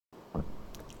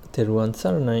තෙරුවන්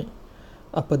සරණයි.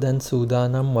 අප දැන්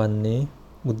සූදානම් වන්නේ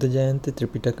බුද්ධ ජයන්ති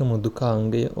ත්‍රිපිටක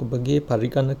මුදුකාංගය ඔබගේ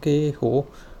පරිගණකයේ හෝ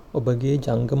ඔබගේ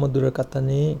ජංගම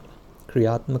දුරකථනයේ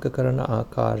ක්‍රියාත්මක කරන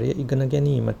ආකාරය ඉගෙන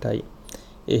ගැනීමටයි.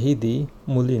 එහිදී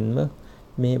මුලින්ම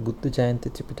මේ බුද්ධ ජයන්ති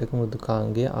ත්‍රිපිටක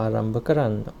මුදුකාංගය ආරම්භ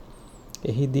කරන්න.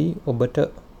 එහිදී ඔබට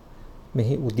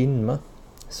මෙහි උඩින්ම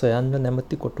සොයන්න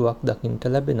නැමැති කොටුවක් දකින්නට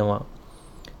ලැබෙනවා.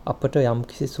 අපට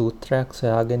යම්කිසි සූත්‍රයක්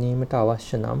සොයා ගැනීමට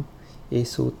අවශ්‍ය නම් ඒ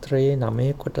සූත්‍රයේ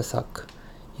 9 කොටසක්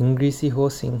ඉංග්‍රීසි හෝ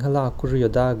සිංහල අකුරු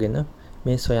යොදාගෙන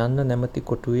මේ සොයන්න නැමැති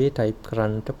කොටුවේ ටයිප්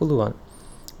කරන්නට පුළුවන්.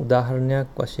 උදාහරණයක්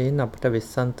වශයෙන් අපට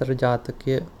වෙස්සන්තර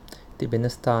ජාතකය තිබෙන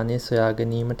ස්ථානයේ සොයා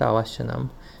ගැනීමට අවශ්‍ය නම්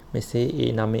මෙසේ ඒ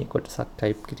 9 කොටසක්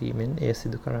ටයිප් කිරීමෙන් එය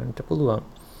සිදු කරන්නට පුළුවන්.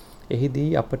 එහිදී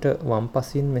අපට වම්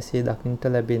පසින් මෙසේ දකින්නට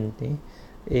ලැබෙන්නේ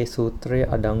ඒ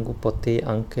සූත්‍රයේ අඩංගු පොතේ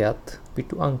අංකයත්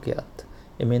පිටු අංකයත්.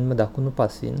 එමෙන්ම දකුණු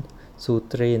පසින්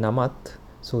සූත්‍රයේ නමත්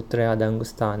සූත්‍රයේ අඩංගු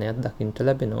ස්ථානයක් දකින්නට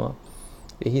ලැබෙනවා.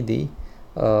 එහිදී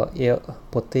එය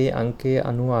පොතේ අංකයේ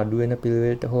අනුව අඩු වෙන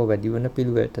පිළිවෙලට හෝ වැඩි වෙන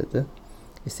පිළිවෙලටද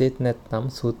එසේත් නැත්නම්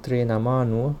සූත්‍රයේ නම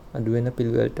අනුව අඩු වෙන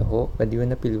පිළිවෙලට හෝ වැඩි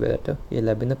වෙන පිළිවෙලට ඒ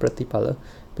ලැබෙන ප්‍රතිඵල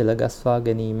පෙළගස්වා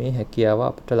ගැනීමේ හැකියාව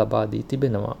අපට ලබා දී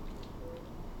තිබෙනවා.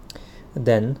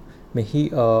 දැන් මෙහි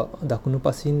දකුණු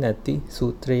පසින් ඇති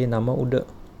සූත්‍රයේ නම උඩ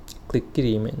ක්ලික්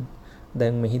කිරීමෙන්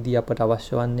දැන් මෙහිදී අපට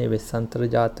අවශ්‍ය වන්නේ වෙස්සන්තර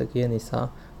ජාතකය නිසා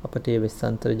අපට මේ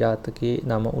වෙස්සන්තර ජාතකයේ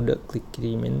නම උඩ ක්ලික්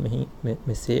කිරීමෙන්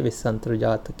මෙසේ වෙස්සන්තර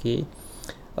ජාතකයේ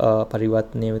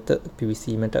පරිවර්තනය වෙත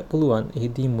පිවිසීමට පුළුවන්.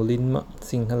 එහිදී මුලින්ම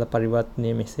සිංහල පරිවර්තනය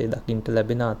මෙසේ දකින්නට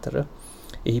ලැබෙන අතර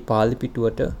එහි පාලි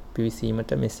පිටුවට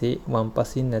පිවිසීමට මෙසේ වම්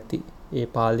පසින් නැති ඒ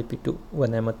පාලි පිටුව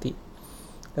නැමැති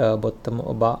බොත්තම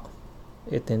ඔබා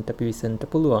එතෙන්ට පිවිසෙන්නට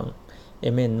පුළුවන්.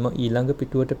 එමෙන්ම ඊළඟ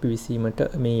පිටුවට පිවිසීමට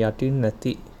මේ යටින්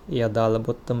නැති ඒ අදාළ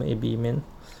බොත්තම එබීමෙන්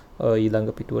ඊළඟ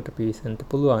පිටුවට පිවිසෙන්නට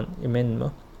පුළුවන්. එමෙන්ම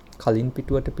කලින්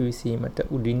පිටුවට පිවිසීමට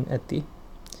උඩින් ඇති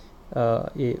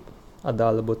ඒ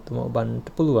අදාළ බොත්තම ඔබන්නට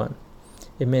පුළුවන්.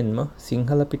 එමෙන්ම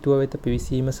සිංහල පිටුව වෙත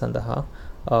පිවිසීම සඳහා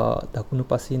දකුණු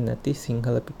පසින් නැති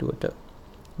සිංහල පිටුවට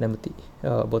නැමැති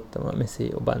බොත්තම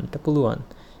මෙසේ ඔබන්නට පුළුවන්.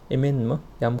 එමෙන්ම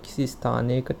යම්කිසි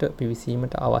ස්ථානයකට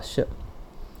පිවිසීමට අවශ්‍ය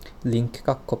ලින්ක්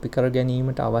එකක් කොපි කර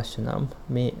ගැනීමට අවශ්‍ය නම්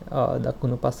මේ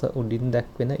දකුණු පස උඩින්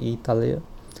දැක්වෙන ඊතලය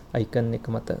අයිකන් එක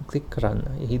මත ක්ලික් කරන්න.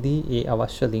 එහිදී ඒ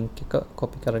අවශ්‍ය ලින්ක් එක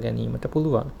කොපි කර ගැනීමට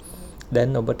පුළුවන්.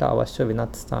 දැන් ඔබට අවශ්‍ය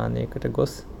වෙනත් ස්ථානයකට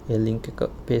ගොස් ඒ ලින්ක් එක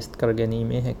පේස්ට් කර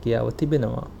ගැනීමේ හැකියාව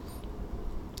තිබෙනවා.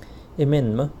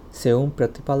 එමෙන්ම සෙවුම්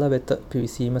ප්‍රතිඵල වෙත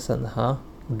පිවිසීම සඳහා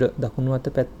උඩ දකුණු අත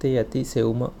පැත්තේ ඇති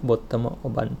සෙවුම බොත්තම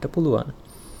ඔබන්නට පුළුවන්.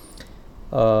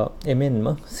 එමෙන්ම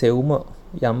සෙවුම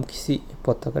යම්කිසි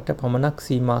පොතකට පමණක්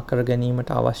සීමා කර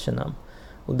ගැනීමට අවශ්‍ය නම්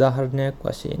උදාහරණයක්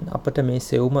වශයෙන් අපට මේ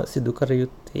සෙවුම සිදු කර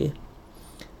යුත්තේ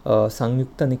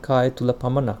සංයුක්ත නිකාය තුල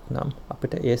පමණක් නම්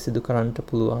අපිට එය සිදු කරන්නට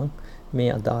පුළුවන් මේ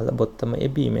අදාළ බොත්තම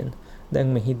එබීමෙන්. දැන්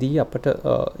මෙහිදී අපට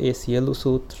ඒ සියලු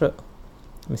සූත්‍ර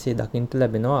මෙසේ දකින්නට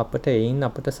ලැබෙනවා. අපට එයින්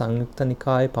අපට සංයුක්ත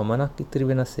නිකාය පමණක් ඉතිරි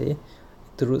වෙනසේ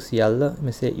ඉතුරු සියල්ල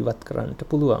මෙසේ ඉවත් කරන්නට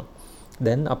පුළුවන්.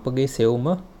 දැන් අපගේ සෙවුම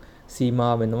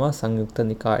සීමා වෙනවා සංයුක්ත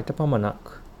නිකායට පමණක්.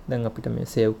 දැන් අපිට මේ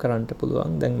සේව් කරන්නට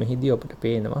පුළුවන්. දැන් මෙහිදී අපිට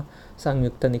පේනවා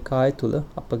සංයුක්ත නිකාය තුල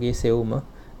අපගේ සෙවුම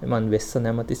එමන් වෙස්ස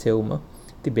නැමැති සෙවුම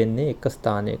තිබෙන්නේ එක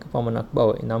ස්ථානයක පමණක් බව.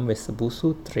 එනම් වෙස්සපු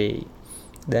සූත්‍රයේ.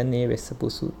 දැන් මේ වෙස්සපු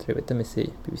සූත්‍රය වෙත මෙසේ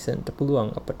පිවිසෙන්නට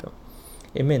පුළුවන් අපට.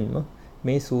 එමෙන්ම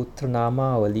මේ සූත්‍ර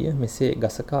නාමාවලිය මෙසේ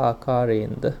ගසක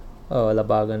ආකාරයෙන්ද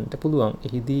ලබා ගන්නට පුළුවන්.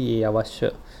 එහිදී ඒ අවශ්‍ය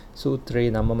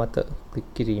සූත්‍රයේ නම මත ක්ලික්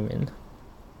කිරීමෙන්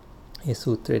ඒ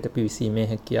සූත්‍රයට පිවිසීමේ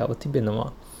හැකියාව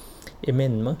තිබෙනවා.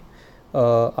 එමෙන්ම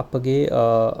අපගේ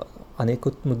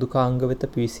අනෙකුත් මෘදුකාංග වෙත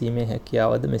පිවිසීමේ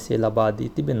හැකියාවද මෙසේ ලබා දී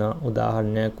තිබෙනවා.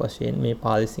 උදාහරණයක් වශයෙන් මේ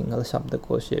පාලි සිංහල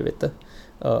ශබ්දකෝෂය වෙත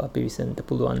පිවිසෙන්නට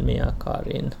පුළුවන් මේ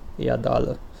ආකාරයෙන් ඒ අදාළ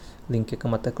ලින්ක් එක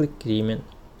මත ක්ලික් කිරීමෙන්.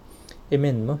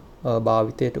 එමෙන්ම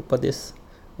භාවිතයට උපදෙස්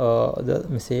ද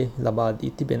මෙසේ ලබා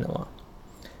දී තිබෙනවා.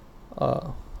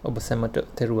 ඔබ සැමට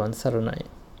තෙරුවන්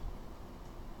සරණයි.